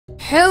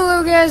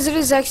Hello guys, it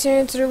is Xzee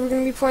Neto. Today we're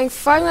going to be playing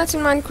 5 Nights in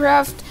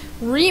Minecraft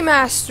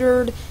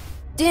Remastered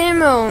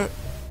demo,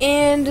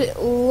 and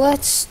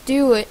let's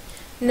do it.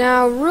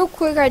 Now, real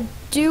quick, I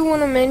do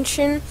want to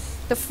mention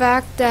the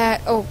fact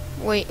that, oh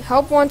wait,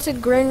 help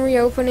wanted, grand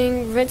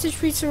reopening, vintage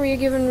pizzeria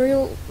given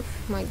real, oh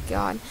my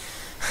god,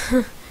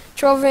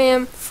 12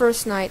 a.m.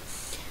 first night.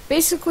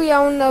 Basically,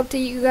 I want to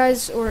update you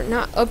guys, or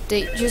not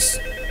update, just,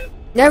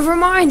 never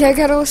mind, I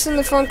gotta listen to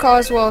the phone call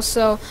as well,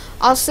 so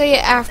I'll say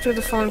it after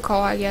the phone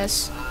call, I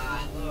guess.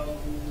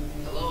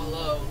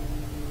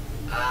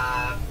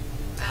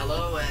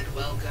 Hello and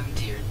welcome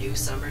to your new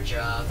summer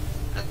job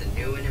at the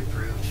new and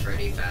improved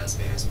Freddy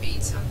Fazbear's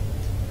Pizza.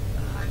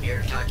 I'm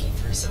here to talk you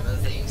through some of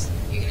the things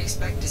you can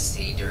expect to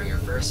see during your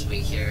first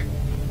week here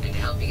and to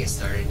help you get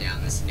started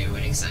down this new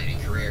and exciting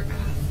career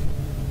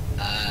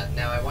path.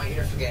 Now I want you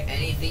to forget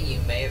anything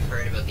you may have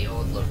heard about the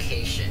old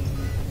location.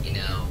 You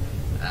know,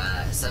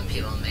 some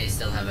people may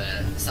still have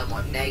a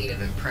somewhat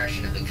negative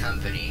impression of the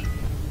company.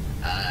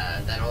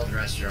 That old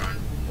restaurant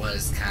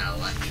was kind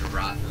of left to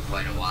rot for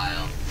quite a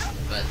while.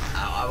 But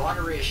I want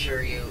to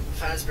reassure you,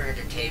 Fazbear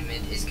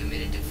Entertainment is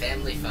committed to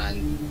family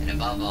fun and,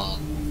 above all,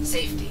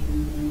 safety.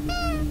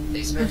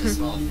 They spent a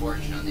small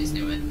fortune on these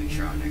new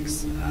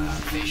animatronics.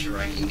 Facial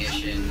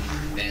recognition,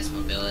 advanced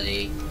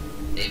mobility.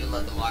 They even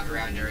let them walk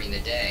around during the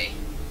day.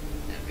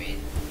 I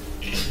mean...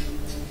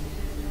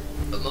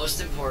 But most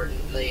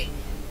importantly,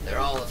 they're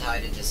all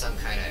tied into some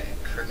kind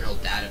of criminal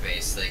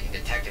database so they can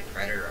detect a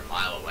predator a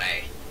mile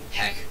away.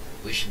 Heck,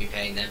 we should be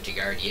paying them to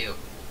guard you.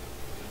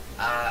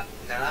 Now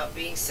that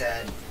being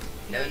said,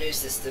 no new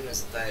system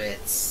is without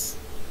its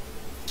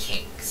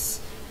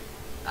kinks.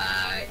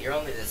 You're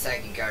only the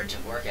second guard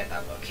to work at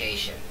that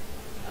location.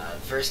 The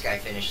first guy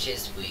finished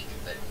his week,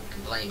 but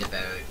complained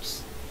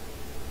about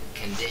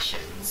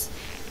conditions.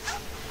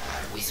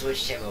 We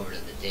switched him over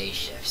to the day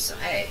shift, so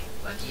hey,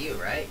 lucky you,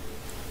 right?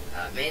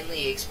 Mainly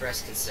he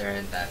expressed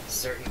concern that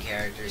certain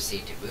characters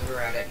seem to move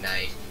around at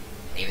night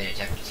and even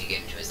attempted to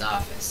get into his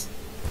office.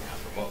 Now,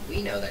 from what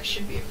we know, that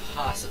should be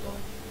impossible.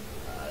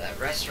 That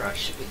restaurant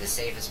should be the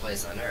safest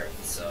place on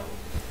Earth, so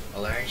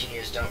while our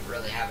engineers don't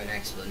really have an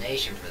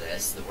explanation for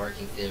this, the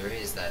working theory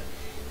is that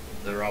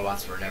the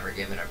robots were never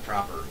given a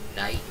proper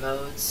night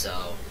mode,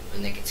 so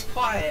when it gets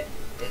quiet,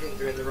 they think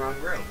they're in the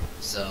wrong room.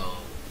 So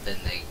then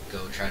they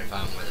go try to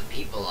find where the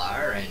people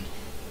are, and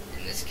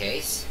in this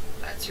case,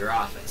 that's your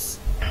office.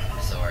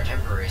 So our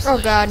temporary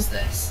solution is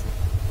this.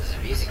 There's a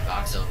music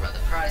box over at the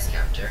prize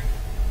counter,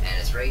 and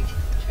it's rigged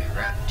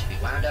to be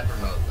wound up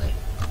remotely.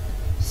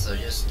 So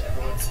just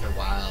every once in a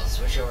while,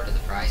 switch over to the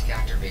prize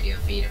counter video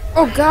feed.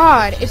 Oh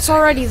god, it's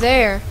already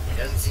there. It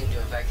doesn't seem to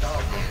affect all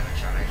of the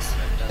animatronics,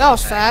 but it does That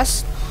was affect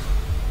fast.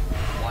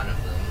 one of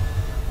them.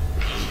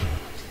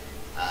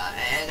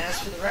 And as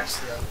for the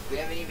rest of them, we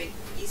have an even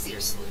easier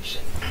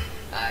solution.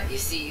 You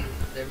see,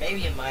 there may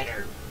be a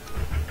minor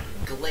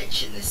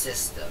glitch in the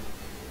system.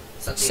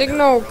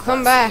 Signal,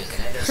 come back.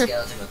 An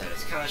endoskeleton without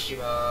his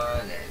costume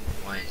on,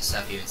 and wanting to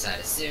stuff you inside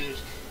a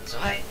suit. So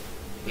hey,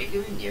 we've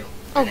given you.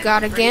 Oh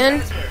god,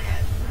 again?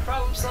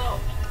 Problem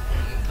solved.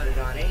 You can put it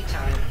on any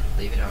time,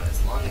 leave it on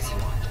as long as you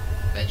want.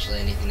 Eventually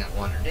anything that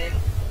wandered in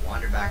will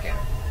wander back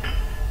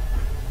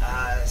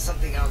out.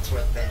 Something else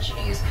worth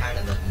mentioning is kind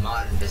of the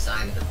modern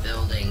design of the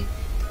building.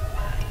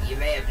 You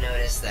may have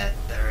noticed that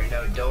there are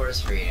no doors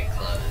for you to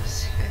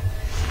close.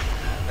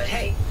 But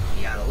hey,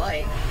 you got a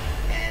light,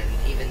 and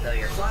even though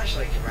your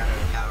flashlight can run out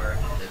of power,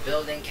 the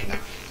building cannot.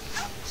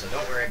 So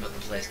don't worry about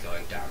the place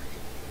going dark.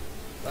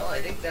 Well,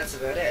 I think that's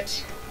about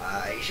it.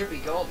 You should be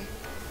golden.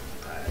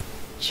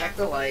 Check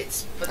the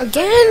lights, put the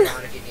fan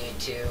on if you need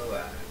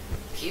to,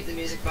 keep the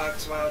music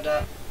box wound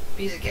up,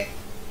 piece of cake.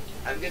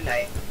 Have a good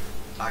night.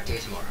 Talk to you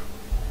tomorrow.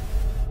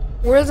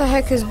 Where the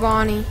heck is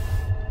Bonnie?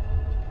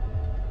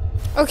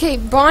 Okay,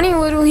 Bonnie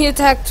literally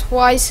attacked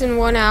twice in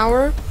 1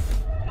 hour.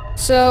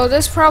 So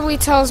this probably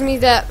tells me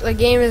that the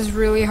game is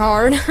really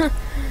hard.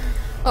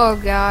 Oh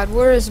god,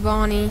 where is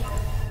Bonnie?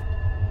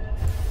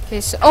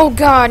 Okay, so, oh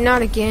god,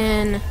 not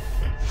again.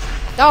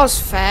 That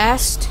was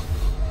fast.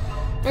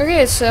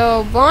 Okay,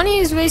 so Bonnie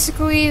is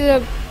basically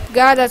the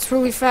guy that's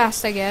really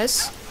fast, I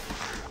guess.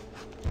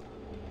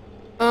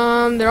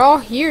 They're all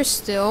here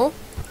still.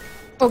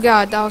 Oh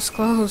god, that was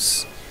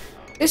close.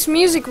 This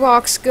music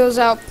box goes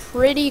out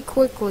pretty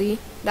quickly.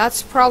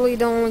 That's probably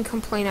the only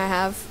complaint I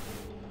have.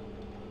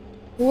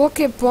 Look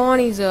at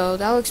Bonnie though,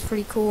 that looks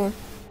pretty cool.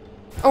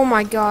 Oh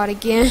my god,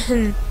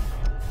 again.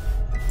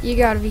 You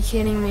gotta be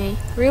kidding me.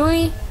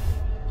 Really?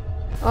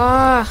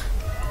 Ah.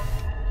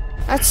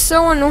 That's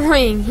so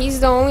annoying.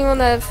 He's the only one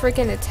that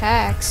freaking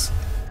attacks.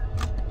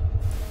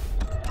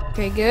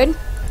 Okay, good.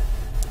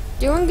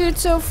 Doing good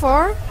so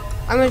far.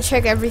 I'm gonna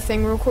check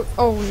everything real quick.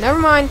 Oh, never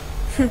mind.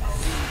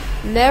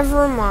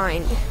 Never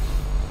mind.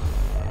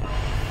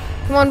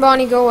 Come on,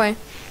 Bonnie, go away.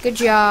 Good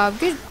job.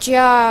 Good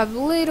job,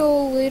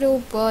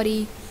 little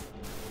buddy.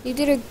 You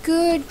did a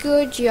good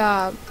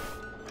job.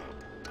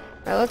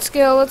 Alright, let's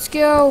go, let's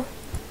go.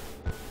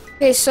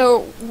 Okay,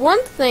 so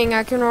one thing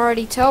I can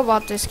already tell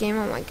about this game,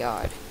 oh my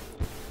god.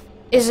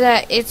 is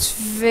that it's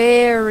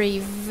very,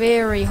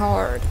 very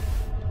hard.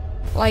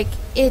 Like,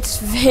 it's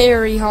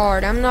very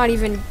hard. I'm not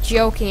even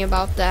joking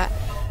about that.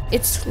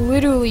 It's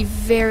literally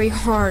very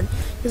hard.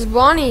 Because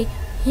Bonnie,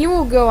 he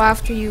will go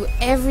after you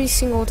every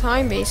single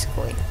time,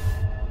 basically.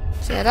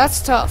 So yeah,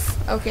 that's tough.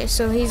 Okay,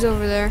 so he's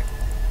over there.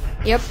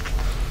 Yep.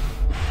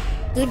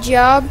 Good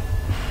job.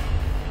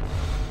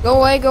 Go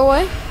away, go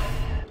away.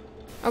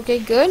 Okay,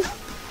 good.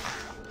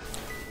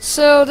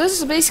 So this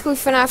is basically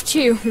FNAF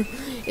 2.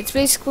 It's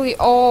basically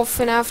all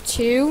FNAF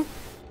 2,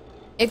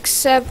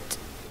 except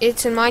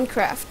it's in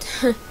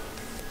Minecraft.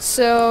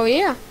 So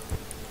yeah,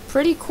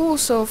 pretty cool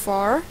so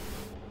far.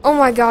 Oh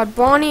my god,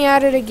 Bonnie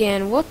at it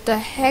again. What the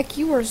heck?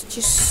 You are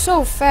just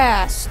so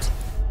fast.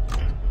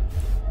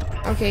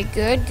 Okay,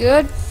 good,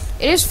 good.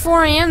 It is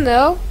 4 AM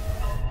though.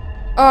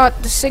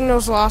 The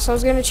signal's lost. I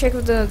was gonna check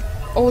if the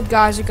old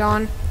guys are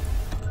gone.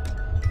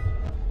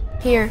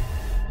 Here.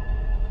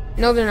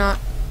 No, they're not.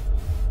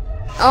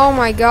 Oh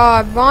my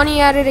god, Bonnie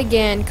at it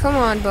again. Come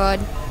on, bud.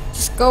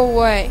 Just go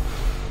away.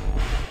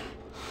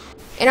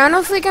 And I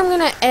don't think I'm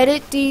gonna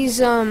edit these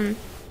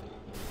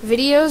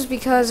videos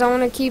because I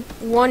want to keep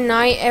one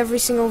night every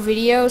single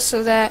video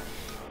so that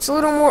it's a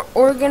little more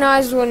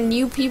organized when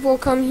new people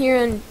come here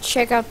and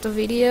check out the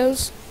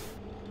videos.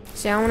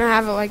 See, I want to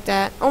have it like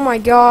that. Oh my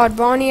god,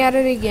 Bonnie at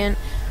it again.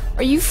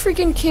 Are you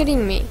freaking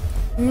kidding me?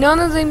 None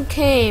of them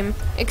came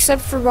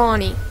except for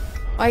Bonnie.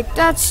 Like,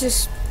 that's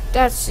just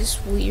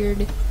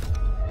weird.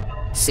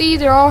 See,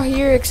 they're all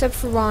here except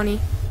for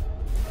Bonnie.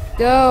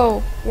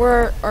 Go.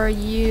 Where are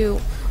you?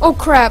 Oh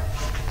crap.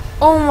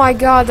 Oh my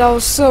god, that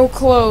was so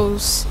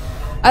close.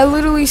 I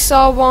literally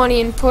saw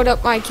Bonnie and put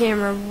up my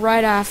camera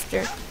right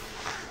after.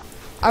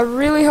 I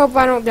really hope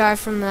I don't die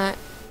from that.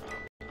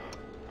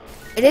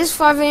 It is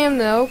 5 AM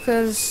though,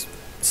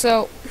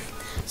 so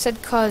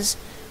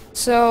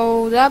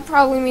that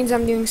probably means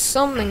I'm doing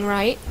something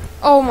right.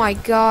 Oh my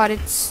god,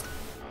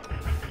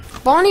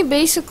 Bonnie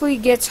basically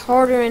gets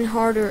harder and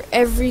harder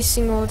every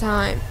single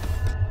time.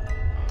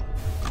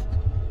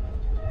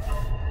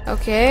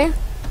 Okay.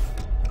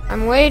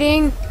 I'm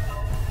waiting.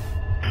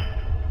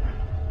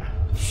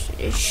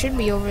 It should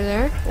be over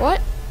there.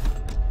 What?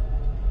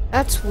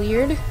 That's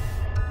weird.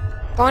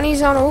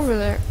 Bonnie's not over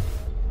there.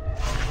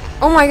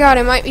 Oh my god,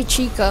 it might be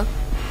Chica.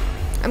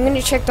 I'm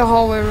gonna check the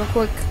hallway real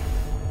quick.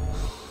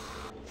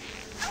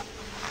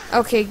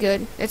 Okay,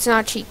 good. It's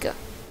not Chica.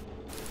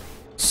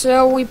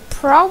 So we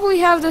probably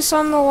have this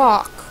on the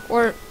lock.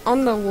 Or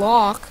on the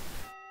lock.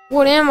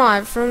 What am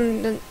I?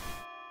 From the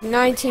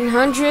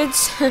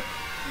 1900s?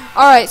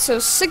 Alright, so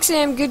 6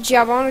 AM, good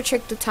job. I want to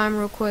check the time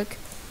real quick.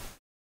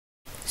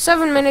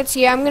 7 minutes,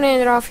 yeah, I'm going to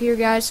end it off here,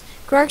 guys.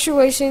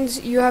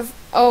 Congratulations, you have...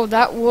 Oh,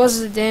 that was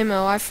the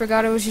demo. I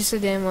forgot it was just a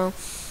demo.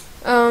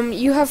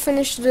 You have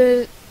finished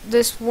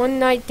this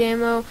one-night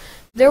demo.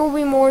 There will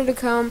be more to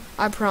come,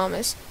 I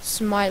promise.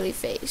 Smiley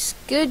face.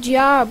 Good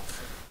job.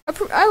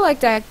 I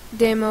like that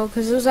demo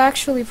because it was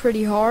actually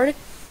pretty hard.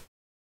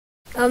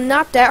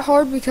 Not that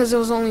hard because there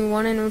was only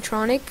one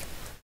animatronic.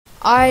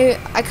 I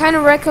kind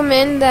of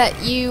recommend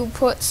that you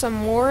put some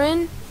more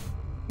in,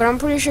 but I'm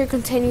pretty sure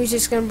Continue is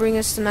just going to bring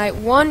us to night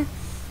 1,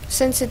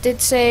 since it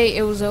did say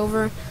it was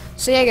over.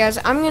 So yeah, guys,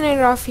 I'm going to end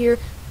it off here.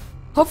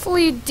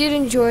 Hopefully you did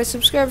enjoy.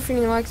 Subscribe if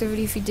you liked the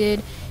video if you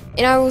did,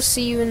 and I will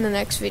see you in the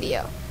next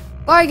video.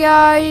 Bye,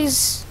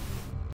 guys!